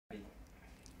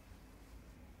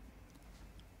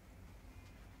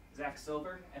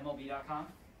MLB.com.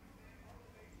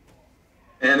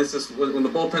 And it's just when the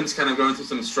bullpen's kind of going through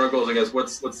some struggles, I guess,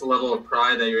 what's the level of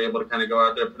pride that you're able to kind of go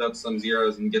out there, put up some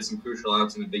zeros, and get some crucial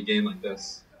outs in a big game like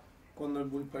this? Cuando el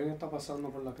bullpen está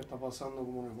pasando por la que está pasando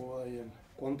como en el juego de ayer,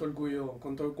 cuán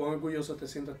orgulloso te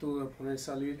sientes tú de poner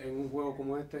salir en un juego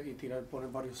como este y poner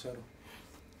varios ceros?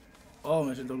 Oh,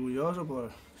 me siento orgulloso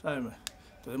por, ¿sabes?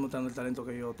 Estoy demostrando el talento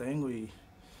que yo tengo y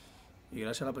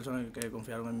gracias a las personas que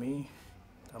confiaron en mí,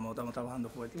 estamos trabajando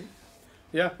fuerte.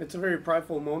 Yeah, it's a very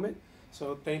prideful moment.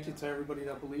 So thank you to everybody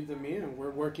that believed in me, and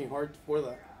we're working hard for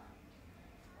that.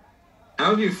 How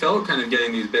have you felt kind of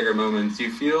getting these bigger moments? Do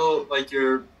you feel like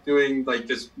you're doing, like,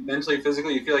 just mentally,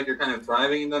 physically, you feel like you're kind of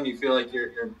thriving in them? You feel like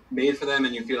you're made for them,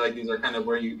 and you feel like these are kind of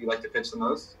where you like to pitch the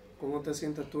most? ¿Cómo te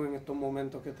sientes tú en estos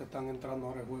momentos que te están entrando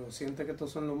ahora al juego? ¿Sientes que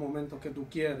estos son los momentos que tú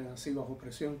quieres, así bajo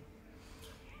presión?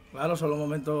 Claro, son los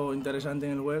momentos interesantes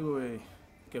en el juego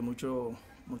que muchos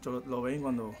lo ven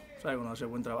cuando hace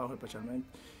buen trabajo especialmente.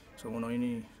 Son unos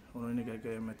innings que hay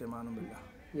que meter mano, en verdad.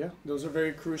 Yeah, those are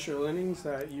very crucial innings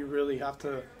that you really have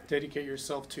to dedicate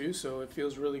yourself to. So it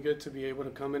feels really good to be able to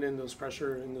come in those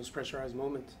pressurized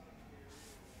moments.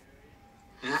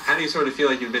 And how do you sort of feel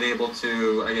like you've been able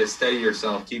to, I guess, steady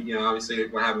yourself? Keep, obviously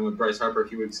what happened with Bryce Harper a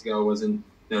few weeks ago wasn't,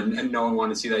 and no one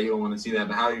wanted to see that. You don't want to see that.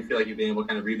 But how do you feel like you've been able to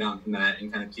kind of rebound from that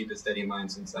and kind of keep a steady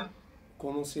mind since then?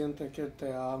 ¿Cómo sientes que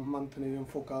te has mantenido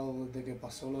enfocado desde que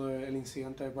pasó el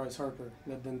incidente de Bryce Harper?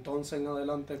 Desde entonces en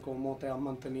adelante, ¿cómo te has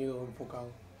mantenido enfocado?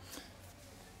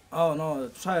 Oh, no,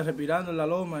 tú sabes, respirando en la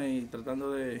loma y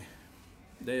tratando de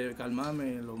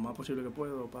calmarme lo más posible que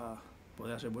puedo para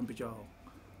poder hacer buen pichajo.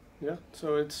 Yeah,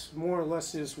 so it's more or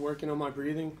less just working on my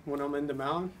breathing when I'm in the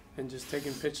mound and just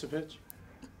taking pitch to pitch.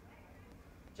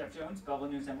 Jeff Jones,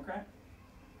 Belleville News Democrat.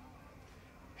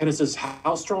 Genesis,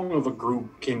 how strong of a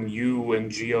group can you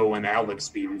and Gio and Alex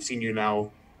be? We've seen you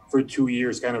now for 2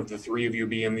 years, kind of the three of you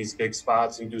be in these big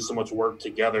spots and do so much work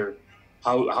together.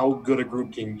 How good a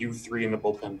group can you three in the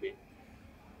bullpen be?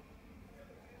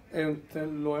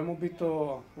 Lo hemos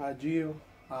visto a Gio,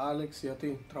 a Alex y a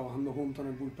ti trabajando juntos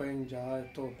en el bullpen ya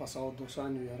estos pasados 2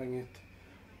 años y ahora en este.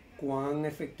 ¿Cuán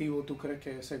efectivo tú crees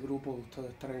que ese grupo de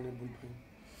ustedes trae en el bullpen?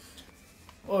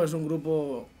 Oh, es un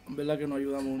grupo, en verdad, que nos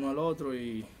ayudamos uno al otro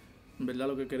y en verdad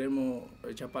lo que queremos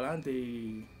es echar para adelante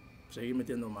y seguir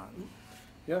metiendo más.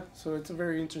 Yeah, so it's a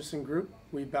very interesting group.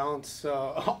 We bounce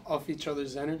off each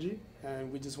other's energy,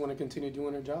 and we just want to continue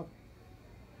doing our job.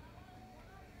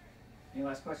 Any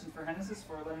last questions for Genesis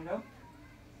before I let him go?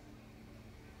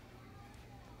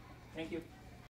 Thank you.